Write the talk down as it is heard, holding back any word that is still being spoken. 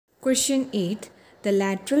Question 8. The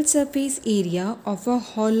lateral surface area of a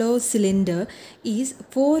hollow cylinder is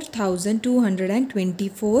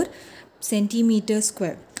 4224 centimeter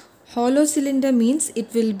square. Hollow cylinder means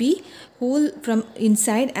it will be whole from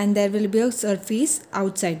inside and there will be a surface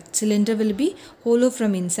outside. Cylinder will be hollow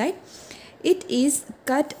from inside. It is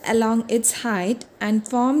cut along its height and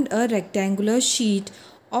formed a rectangular sheet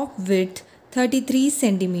of width 33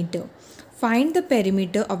 centimeter. Find the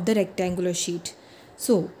perimeter of the rectangular sheet.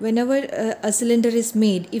 So, whenever a cylinder is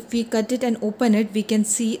made, if we cut it and open it, we can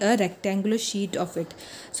see a rectangular sheet of it.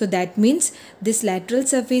 So, that means this lateral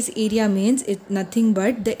surface area means it's nothing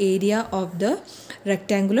but the area of the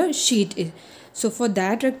rectangular sheet. So, for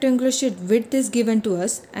that rectangular sheet, width is given to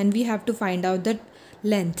us and we have to find out the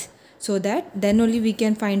length. So that then only we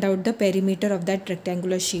can find out the perimeter of that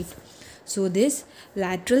rectangular sheet. So this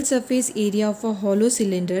lateral surface area of a hollow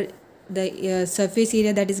cylinder, the surface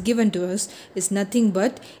area that is given to us is nothing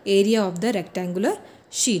but area of the rectangular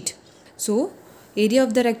sheet. So area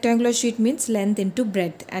of the rectangular sheet means length into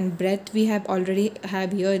breadth, and breadth we have already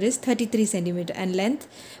have here is 33 centimeter and length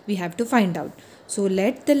we have to find out. So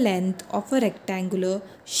let the length of a rectangular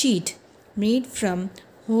sheet made from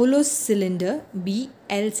hollow cylinder be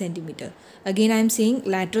L centimeter. Again I am saying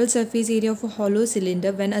lateral surface area of a hollow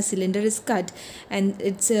cylinder, when a cylinder is cut and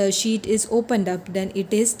its sheet is opened up, then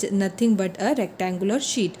it is nothing but a rectangular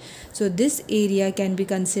sheet. So this area can be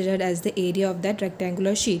considered as the area of that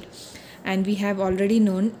rectangular sheet. And we have already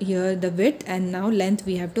known here the width, and now length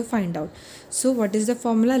we have to find out. So what is the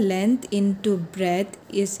formula? Length into breadth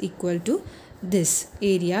is equal to this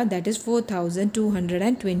area, that is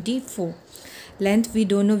 4224. Length we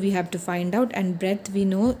don't know, we have to find out, and breadth we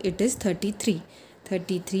know it is 33.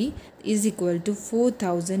 33 is equal to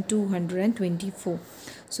 4224.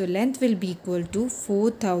 So length will be equal to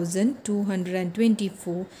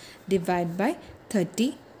 4224 divided by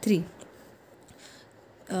 33.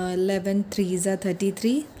 11 3s are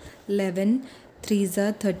 33, 11 3s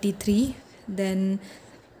are 33, then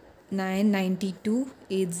 9 92,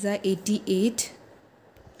 8s are 88,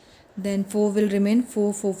 then 4 will remain,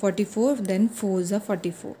 4 44, then 4s are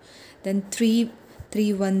 44, then 3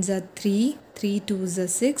 1s are 3, 3 2s are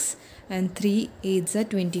 6, and 3 8s are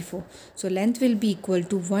 24. So length will be equal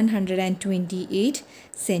to 128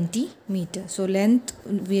 centimeter. So length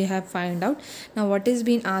we have found out. Now what is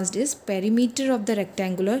being asked is perimeter of the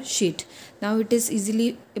rectangular sheet. Now it is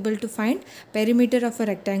easily able to find perimeter of a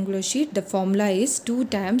rectangular sheet. The formula is 2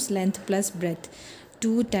 times length plus breadth.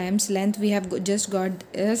 2 times length we have just got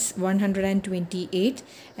is 128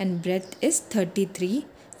 and breadth is 33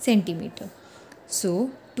 centimeter.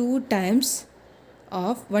 So 2 times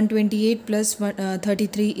of 128 plus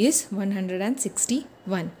 33 is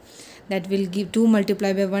 161. That will give 2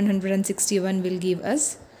 multiplied by 161 will give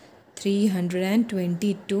us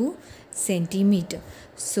 322 centimeter.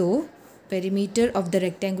 So perimeter of the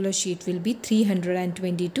rectangular sheet will be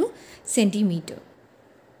 322 centimeter.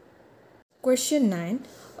 Question 9.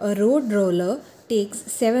 A road roller takes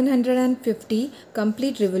 750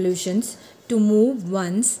 complete revolutions to move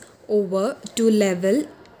once over to level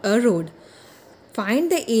a road. Find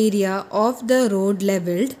the area of the road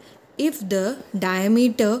leveled if the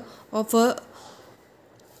diameter of a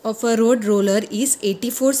road roller is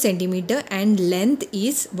 84 centimeter and length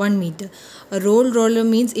is 1 meter. A road roller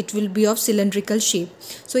means it will be of cylindrical shape.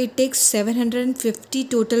 So it takes 750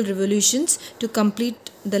 total revolutions to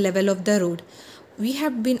complete the level of the road. We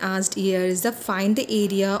have been asked here is the find the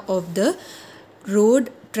area of the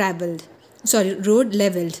road leveled.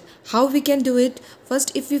 How we can do it?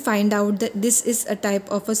 First, if we find out that this is a type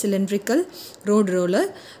of a cylindrical road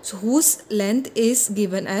roller, so whose length is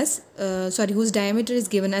given as whose diameter is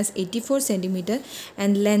given as 84 centimeter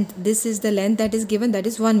and length, this is the length that is given, that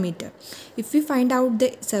is 1 meter. If we find out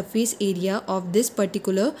the surface area of this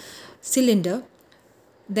particular cylinder,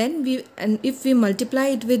 then if we multiply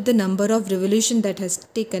it with the number of revolution that has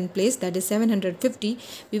taken place, that is 750,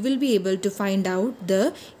 we will be able to find out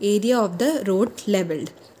the area of the road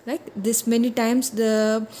leveled. Right? This many times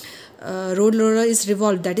the road roller is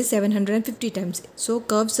revolved, that is 750 times. So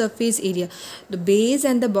curved surface area, the base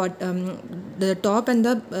and the bottom, the top and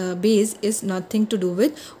the base is nothing to do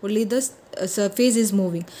with, only the surface is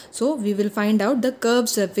moving. So we will find out the curved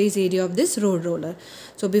surface area of this road roller.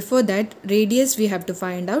 So before that, radius we have to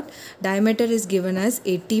find out. Diameter is given as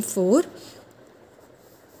 84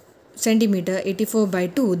 centimeter, 84 by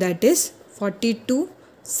 2, that is 42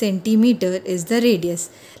 centimeter is the radius.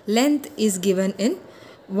 Length is given in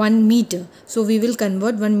 1 meter. So we will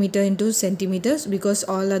convert 1 meter into centimeters because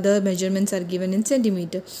all other measurements are given in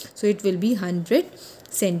centimeter. So it will be 100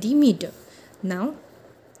 centimeter. Now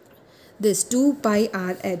this 2 pi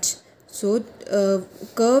rh. So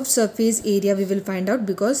curved surface area we will find out,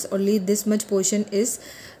 because only this much portion is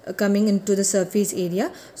coming into the surface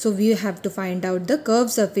area. So we have to find out the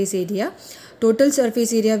curved surface area. Total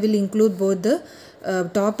surface area will include both the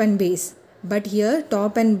top and base, but here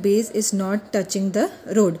top and base is not touching the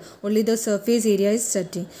road, only the surface area is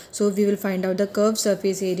touching. So we will find out the curved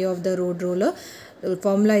surface area of the road roller. The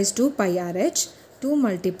formula is 2 pi rh. 2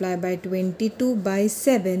 multiplied by 22 by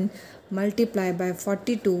 7 multiplied by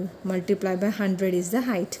 42 multiplied by 100 is the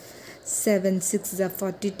height. 7 6 is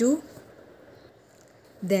 42.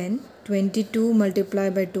 Then 22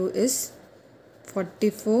 multiplied by 2 is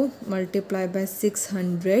 44 multiplied by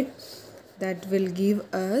 600. That will give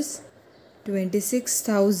us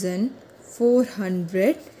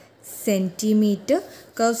 26,400 centimeter.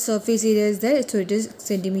 Curved surface area is there, so it is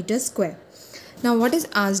centimeter square. Now what is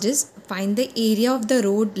asked is find the area of the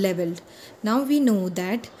road leveled. Now we know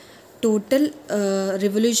that total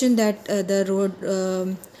revolution that the road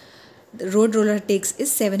roller takes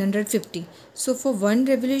is 750. So for one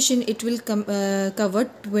revolution it will cover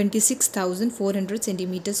 26,400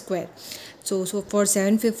 centimeter square. So for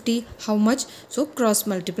 750 how much? So cross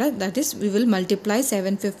multiply, that is we will multiply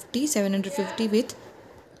 750 with.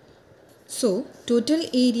 So total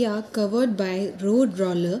area covered by road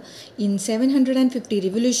roller in 750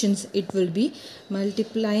 revolutions, it will be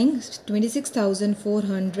multiplying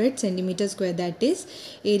 26,400 centimeter square, that is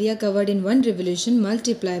area covered in one revolution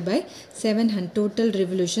multiplied by 700 total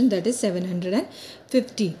revolution, that is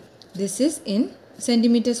 750. This is in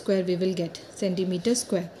centimeter square, we will get centimeter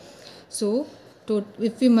square. So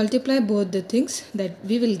if we multiply both the things, that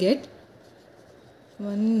we will get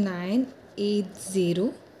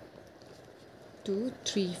 1980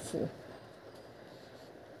 234.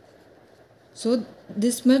 So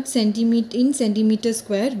this much centimeter in centimeter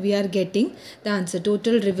square we are getting the answer.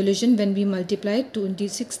 Total revolution when we multiply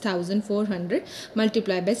 26,400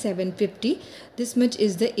 multiplied by 750, this much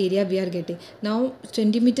is the area we are getting. Now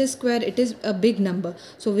centimeter square, it is a big number,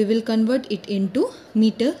 so we will convert it into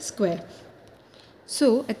meter square.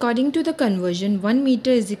 So according to the conversion, 1 meter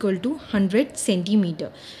is equal to 100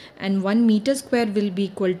 centimeter, and 1 meter square will be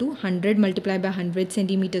equal to 100 multiplied by 100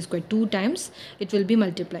 centimeter square. 2 times it will be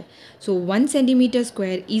multiplied. So 1 centimeter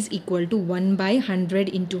square is equal to 1 by 100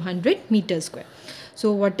 into 100 meter square.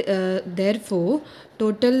 So therefore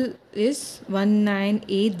total is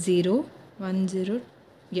 198010.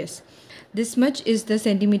 Yes, this much is the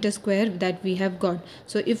centimeter square that we have got.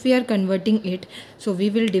 So if we are converting it, so we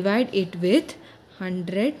will divide it with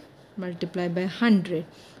 100 multiplied by 100.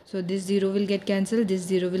 So this 0 will get cancelled, this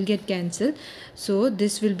 0 will get cancelled. So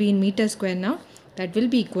this will be in meter square now. That will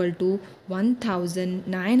be equal to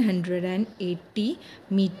 1980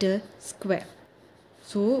 meter square.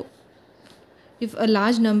 So if a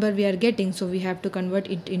large number we are getting, so we have to convert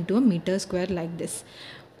it into a meter square like this.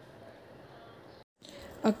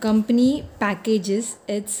 A company packages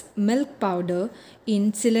its milk powder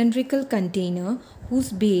in cylindrical container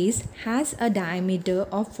whose base has a diameter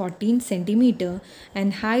of 14 cm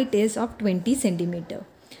and height is of 20 cm.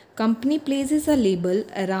 Company places a label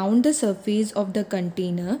around the surface of the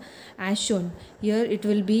container as shown. Here it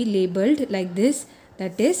will be labeled like this,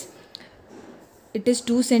 that is it is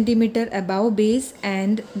 2 cm above base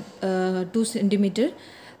and 2 cm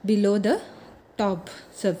below the top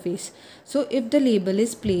surface. So if the label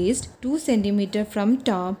is placed 2 cm from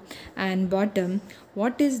top and bottom,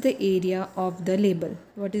 what is the area of the label?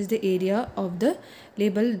 What is the area of the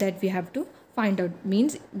label that we have to find out?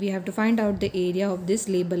 Means we have to find out the area of this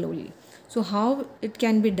label only. So how it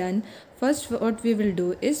can be done? First what we will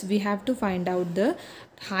do is we have to find out the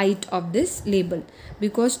height of this label,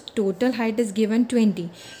 because total height is given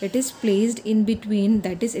 20. It is placed in between,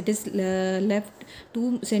 that is it is left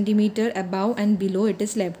 2 cm above and below it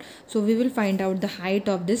is left. So we will find out the height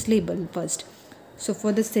of this label first. So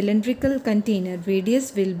for the cylindrical container,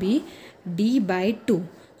 radius will be d by 2.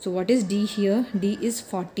 So what is d here? D is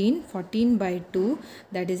 14. 14 by 2,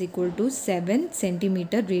 that is equal to 7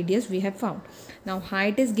 cm radius we have found. Now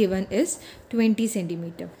height is given is 20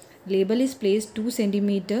 cm. Label is placed 2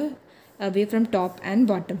 cm away from top and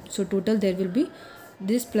bottom. So total there will be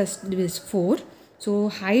this plus this 4. So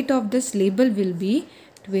height of this label will be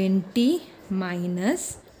 20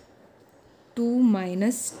 minus 2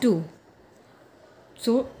 minus 2.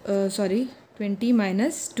 So 20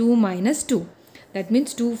 minus 2 minus 2. That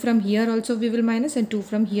means 2 from here also we will minus and 2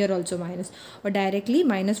 from here also minus, or directly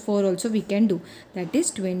minus 4 also we can do. That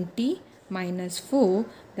is 20 minus 4,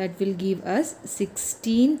 that will give us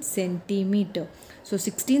 16 centimeter. So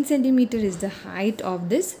 16 centimeter is the height of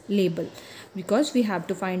this label, because we have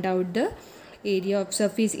to find out the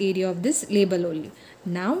surface area of this label only.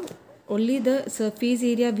 Now only the surface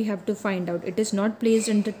area we have to find out. It is not placed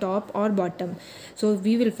on the top or bottom. So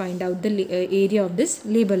we will find out the area of this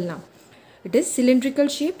label now. It is cylindrical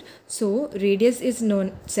shaped. So radius is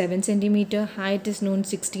known 7 centimeter, height is known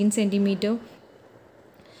 16 centimeter.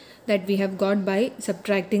 That we have got by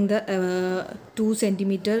subtracting the 2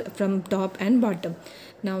 centimeter from top and bottom.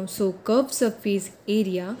 Now, so curved surface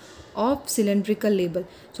area of cylindrical label.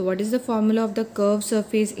 So what is the formula of the curved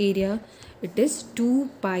surface area? It is 2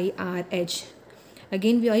 pi RH.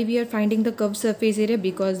 Again, we are finding the curved surface area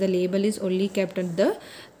because the label is only kept at the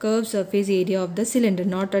curved surface area of the cylinder,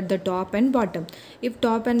 not at the top and bottom. If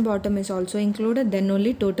top and bottom is also included, then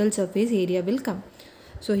only total surface area will come.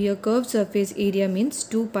 So here curved surface area means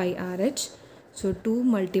 2 pi RH. So 2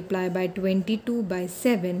 multiplied by 22 by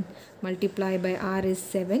 7 multiplied by R is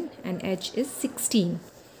 7 and H is 16.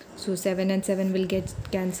 So 7 and 7 will get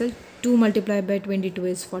cancelled. 2 multiplied by 22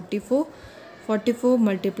 is 44. 44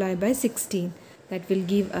 multiplied by 16. That will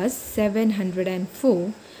give us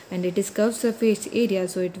 704, and it is curved surface area,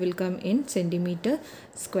 so it will come in centimeter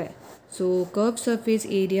square. So curved surface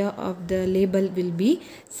area of the label will be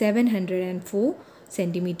 704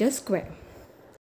 centimeter square.